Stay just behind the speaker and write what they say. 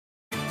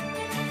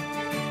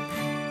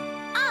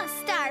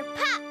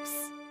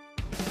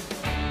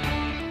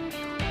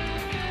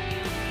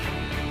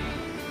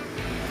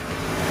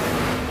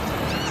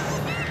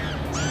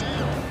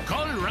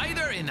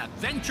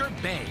Adventure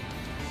Bay.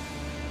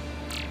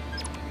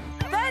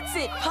 That's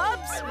it,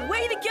 Pups!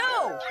 Way to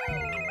go!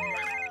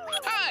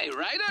 Hi,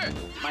 Ryder!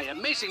 My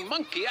amazing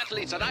monkey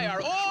athletes and I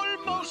are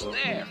almost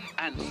there.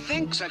 And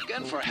thanks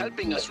again for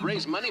helping us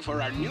raise money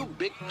for our new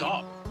big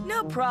dog.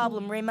 No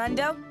problem,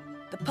 Raymundo.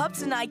 The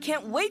Pups and I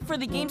can't wait for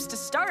the games to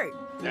start.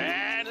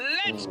 And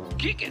let's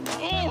kick it!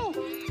 Oh!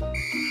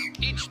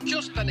 It's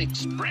just an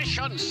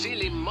expression,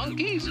 silly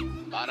monkeys.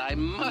 But I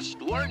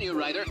must warn you,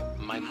 Ryder,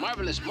 my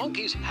marvelous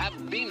monkeys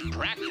have been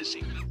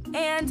practicing.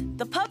 And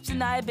the Pups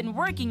and I have been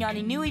working on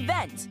a new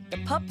event, the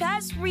Pup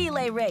Pass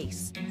Relay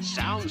Race.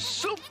 Sounds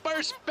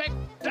super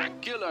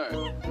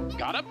spectacular.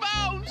 Gotta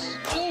bounce.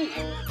 Oh.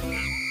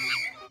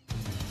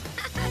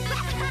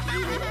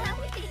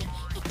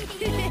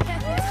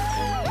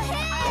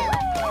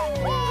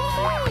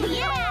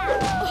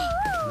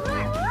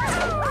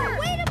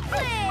 Way to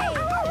play!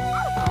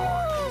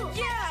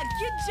 Yeah,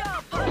 good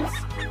job, Pups.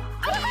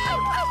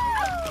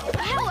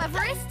 Hello,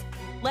 Everest.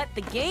 Let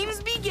the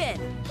games begin.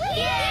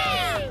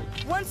 Yay!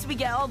 Once we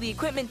get all the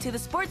equipment to the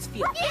sports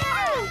field.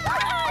 Yeah!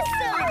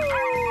 Awesome!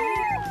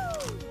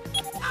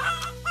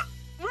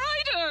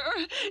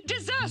 Ryder!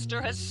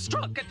 Disaster has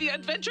struck at the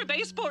Adventure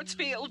Bay sports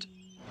field.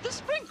 The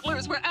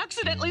sprinklers were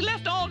accidentally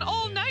left on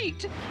all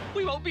night.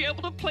 We won't be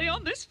able to play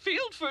on this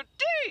field for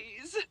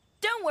days.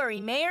 Don't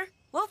worry, Mayor.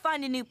 We'll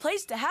find a new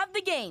place to have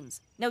the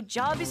games. No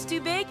job is too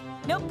big,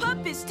 no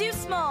pup is too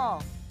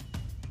small.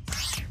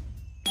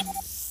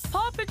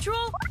 Paw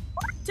Patrol,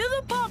 to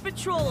the Paw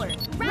Patroller.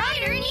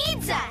 Ryder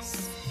needs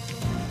us.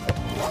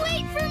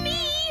 Wait for me!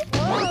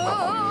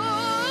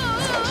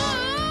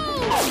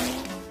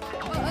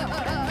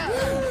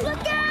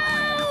 Look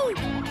out!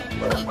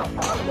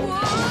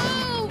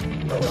 Whoa!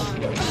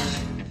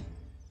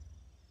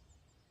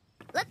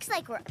 Looks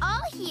like we're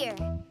all here,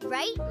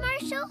 right,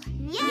 Marshall?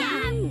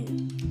 Yeah!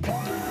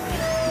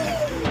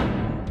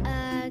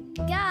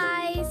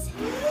 Guys.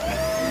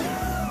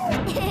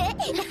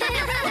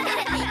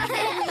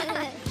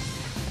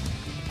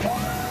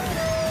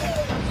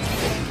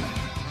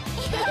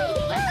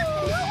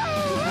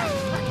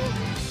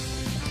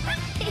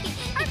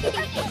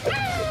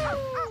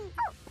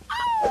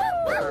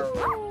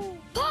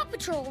 Paw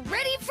Patrol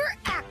ready for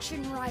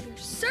action, Ryder,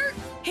 sir.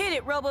 Hit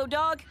it,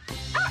 Robo-Dog.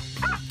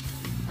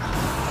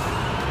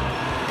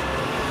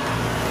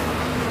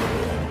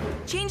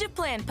 Change of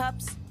plan,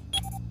 Pups.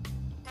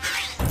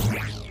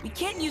 We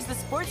can't use the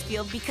sports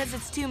field because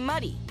it's too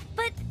muddy.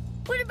 But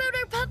what about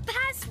our Pup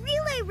Pass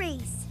relay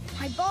race?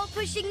 My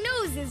ball-pushing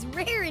nose is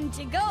raring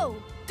to go.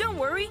 Don't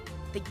worry,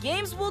 the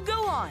games will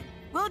go on.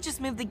 We'll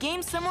just move the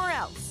game somewhere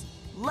else.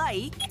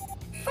 Like...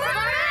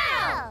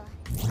 Farewell!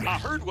 I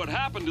heard what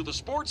happened to the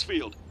sports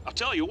field. I'll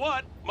tell you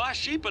what, my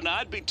sheep and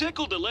I'd be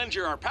tickled to lend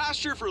you our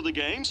pasture for the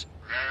games.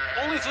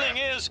 Only thing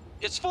is,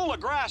 it's full of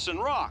grass and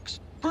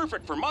rocks.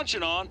 Perfect for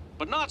munching on,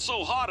 but not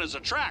so hot as a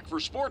track for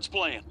sports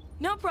playing.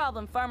 No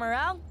problem, Farmer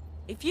Al.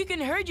 If you can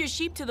herd your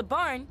sheep to the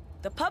barn,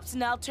 the Pups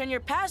and I'll turn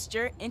your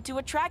pasture into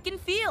a track and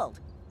field.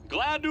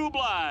 Glad to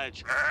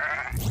oblige.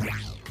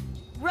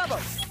 Rubble,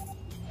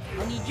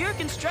 I need your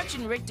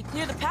construction rig to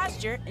clear the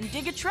pasture and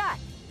dig a track.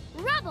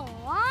 Rubble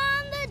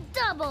on the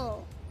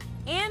double.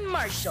 And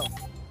Marshall,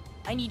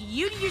 I need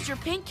you to use your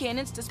paint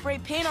cannons to spray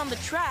paint on the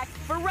track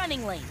for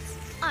running lanes.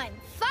 I'm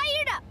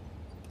fired up.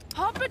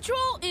 Paw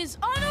Patrol is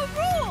on a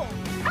roll!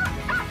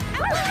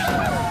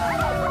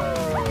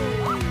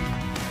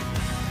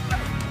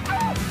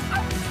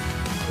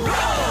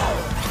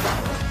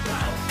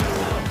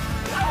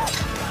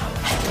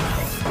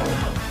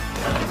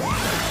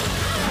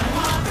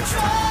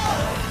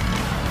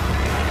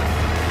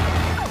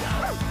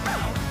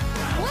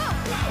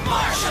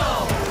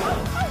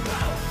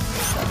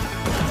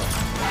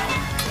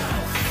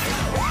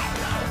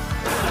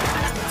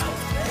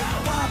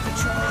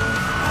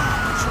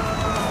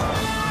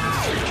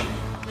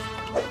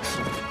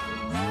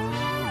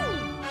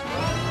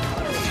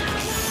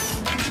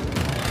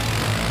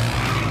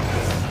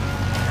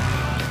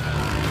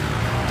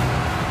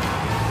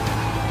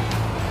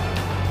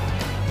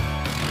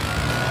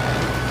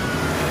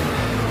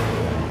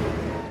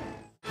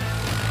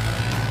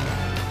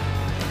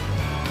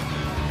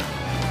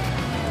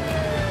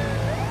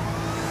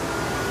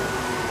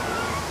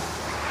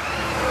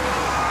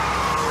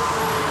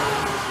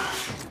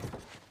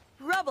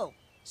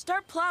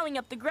 Start plowing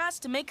up the grass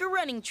to make a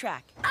running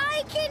track.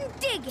 I can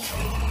dig it.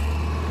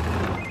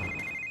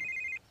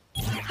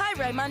 Hi,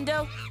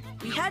 Raimundo.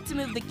 We had to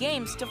move the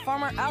games to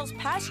Farmer Al's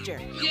pasture.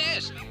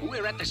 Yes,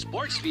 we're at the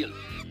sports field.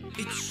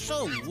 It's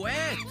so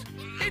wet.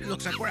 It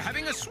looks like we're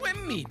having a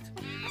swim meet.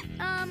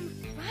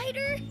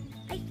 Ryder,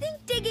 I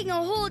think digging a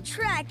whole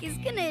track is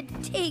gonna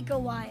take a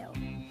while.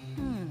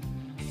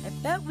 I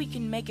bet we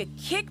can make a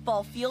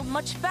kickball field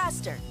much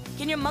faster.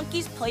 Can your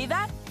monkeys play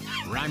that?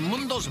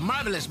 Raimundo's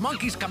marvelous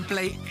monkeys can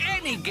play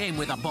any game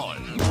with a ball.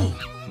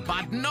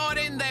 But not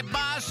in the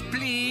bus,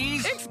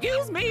 please.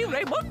 Excuse me,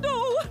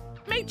 Raimundo.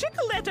 May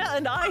Chickaletta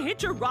and I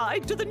hitch a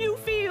ride to the new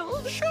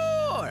field?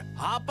 Sure.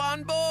 Hop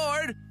on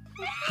board.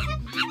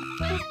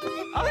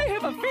 I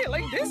have a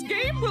feeling this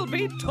game will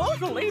be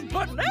totally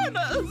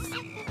bananas.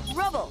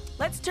 Rubble,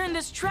 let's turn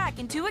this track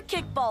into a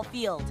kickball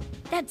field.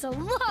 That's a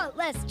lot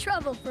less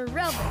trouble for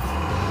Rubble.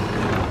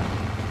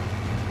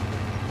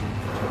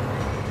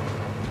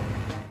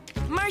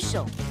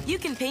 Marshall, you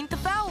can paint the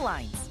foul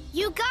lines.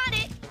 You got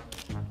it.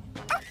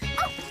 Oh,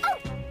 oh, oh.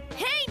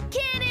 Paint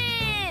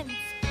cannons!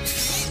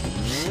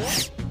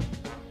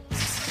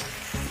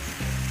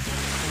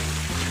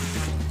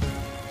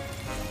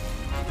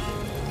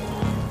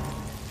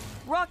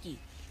 Rocky,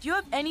 do you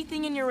have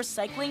anything in your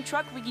recycling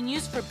truck we can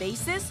use for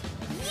bases?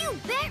 You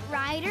bet,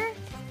 Ryder.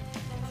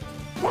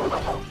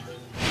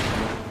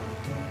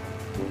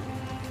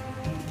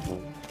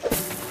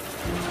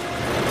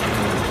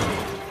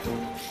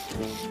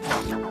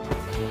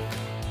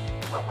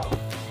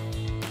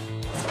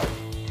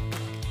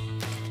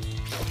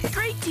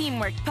 Great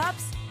teamwork,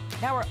 Pups.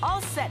 Now we're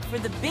all set for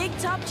the Big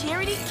Top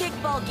Charity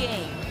Kickball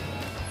game.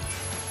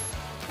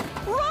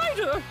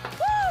 Ryder!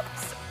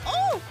 Pups!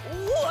 Oh,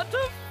 what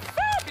a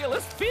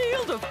fabulous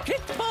field of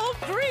kickball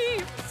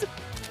dreams!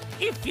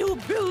 If you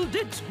build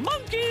it,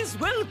 monkeys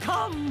will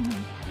come!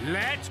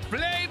 Let's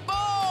play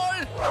ball!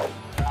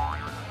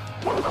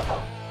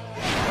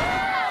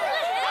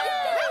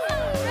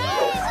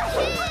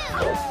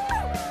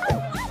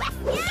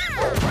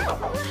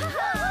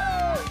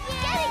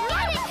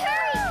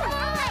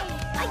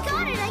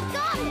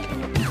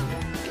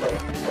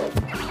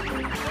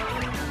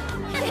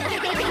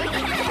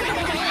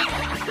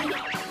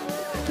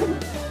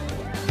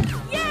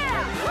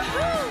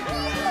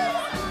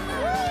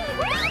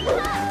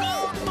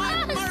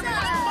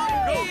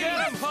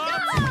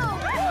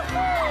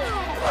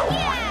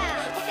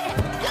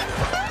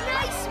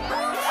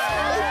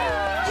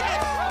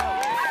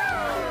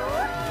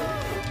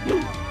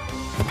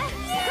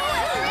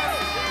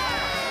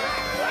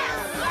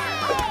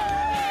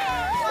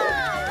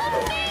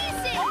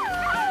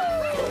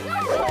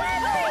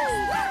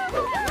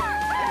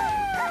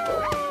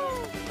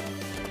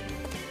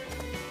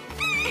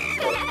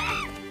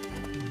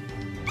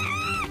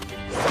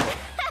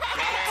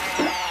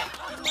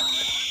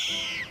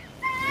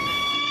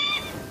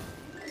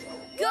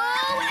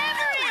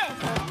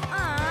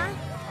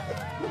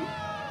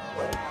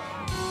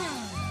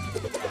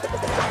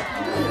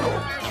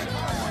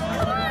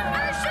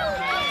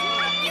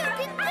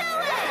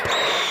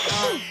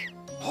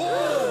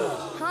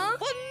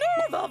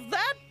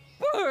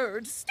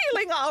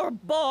 Stealing our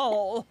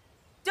ball!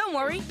 Don't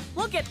worry,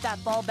 we'll get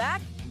that ball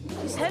back.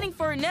 He's heading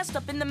for a nest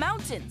up in the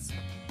mountains.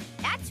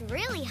 That's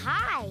really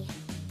high.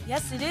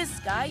 Yes, it is,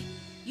 Sky.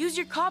 Use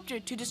your copter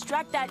to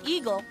distract that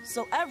eagle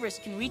so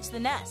Everest can reach the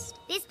nest.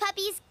 This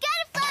puppy's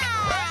gotta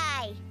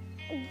fly!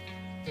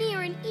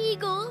 Near an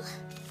eagle.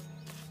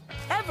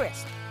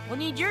 Everest, we'll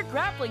need your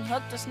grappling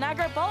hook to snag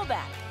our ball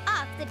back.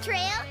 Off the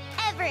trail,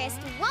 Everest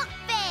won't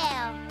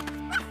fail.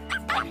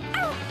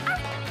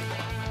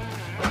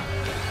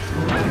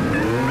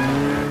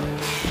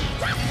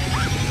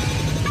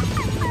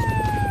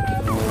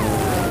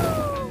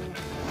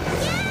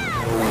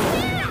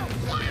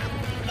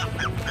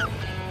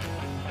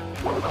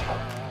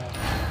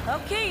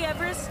 Okay,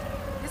 Everest.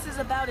 This is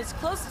about as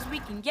close as we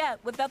can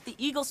get without the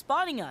eagle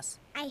spotting us.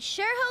 I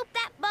sure hope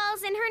that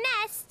ball's in her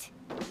nest.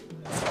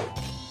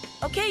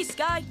 Okay,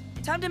 Sky.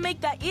 Time to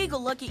make that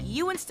eagle look at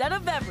you instead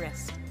of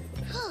Everest.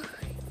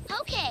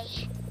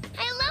 Okay.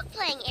 I love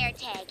playing air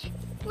tag.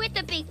 With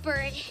the big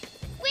bird.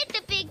 With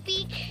the big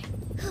beak.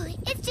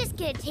 It's just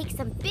gonna take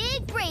some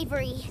big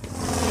bravery.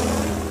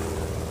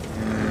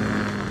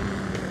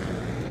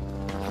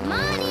 Come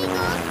on,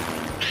 eagle.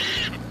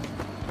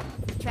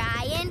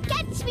 Try and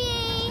catch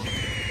me.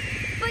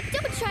 But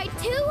don't try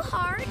too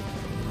hard.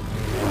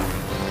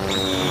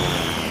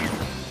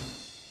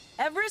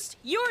 Everest,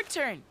 your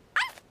turn.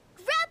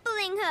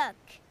 Grappling hook.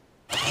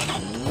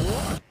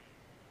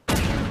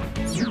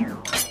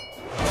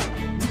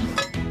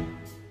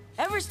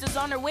 Everest is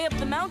on her way up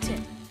the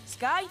mountain.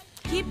 Sky,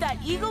 keep that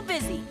eagle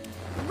busy.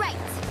 Right.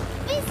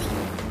 Busy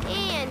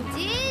and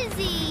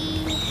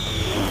dizzy.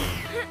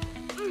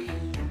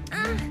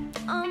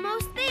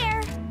 Almost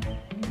there.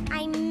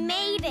 I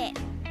made it.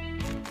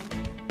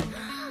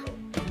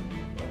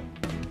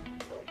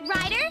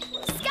 Ryder,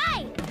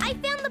 Sky, I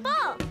found the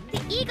ball.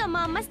 The eagle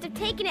mom must have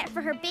taken it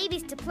for her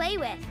babies to play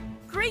with.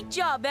 Great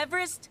job,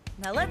 Everest.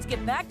 Now let's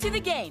get back to the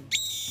game.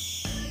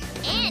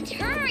 And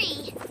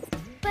hurry.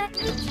 But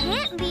we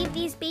can't leave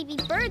these baby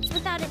birds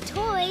without a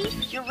toy.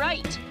 You're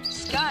right.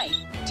 Sky,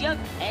 do you have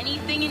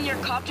anything in your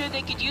copter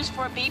they could use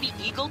for a baby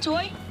eagle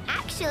toy?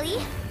 Actually,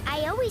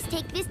 I always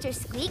take Mr.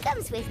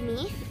 Squeakums with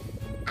me.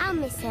 I'll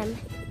miss him.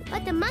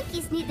 But the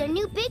monkeys need their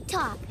new big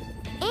top.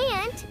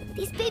 And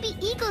these baby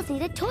eagles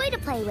need a toy to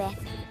play with.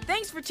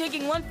 Thanks for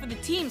taking one for the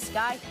team,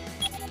 Sky.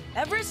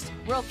 Everest,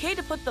 we're okay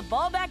to put the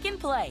ball back in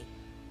play.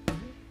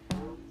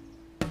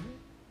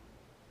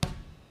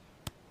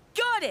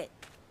 Got it!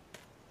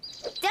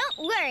 Don't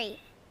worry.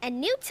 A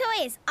new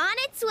toy is on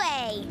its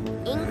way.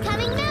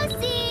 Incoming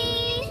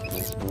Nosy!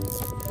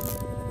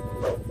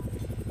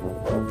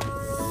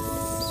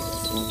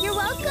 You're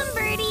welcome,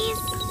 birdies.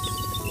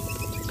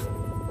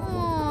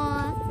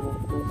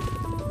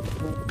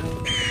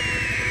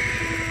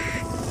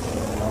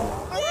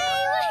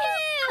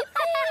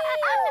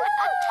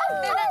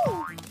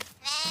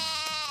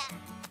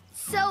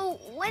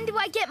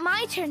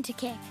 turn to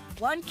kick.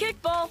 One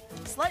kickball,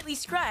 slightly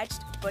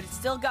scratched, but it's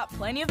still got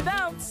plenty of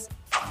bounce.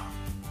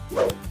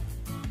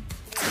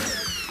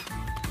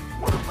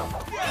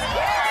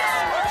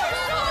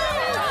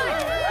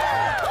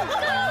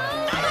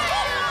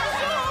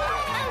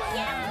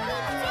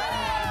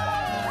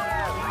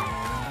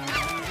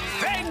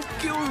 Thank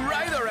you,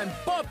 Ryder and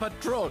Paw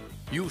Patrol.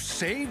 You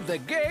saved the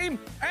game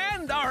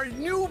and our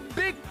new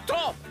big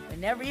top.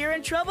 Whenever you're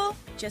in trouble,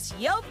 just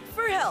yelp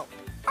for help.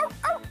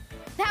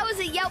 That was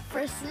a yelp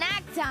for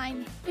snack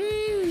time.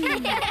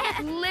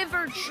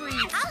 Liver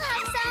treat. I'll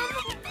have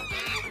some.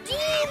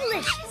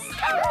 Delicious.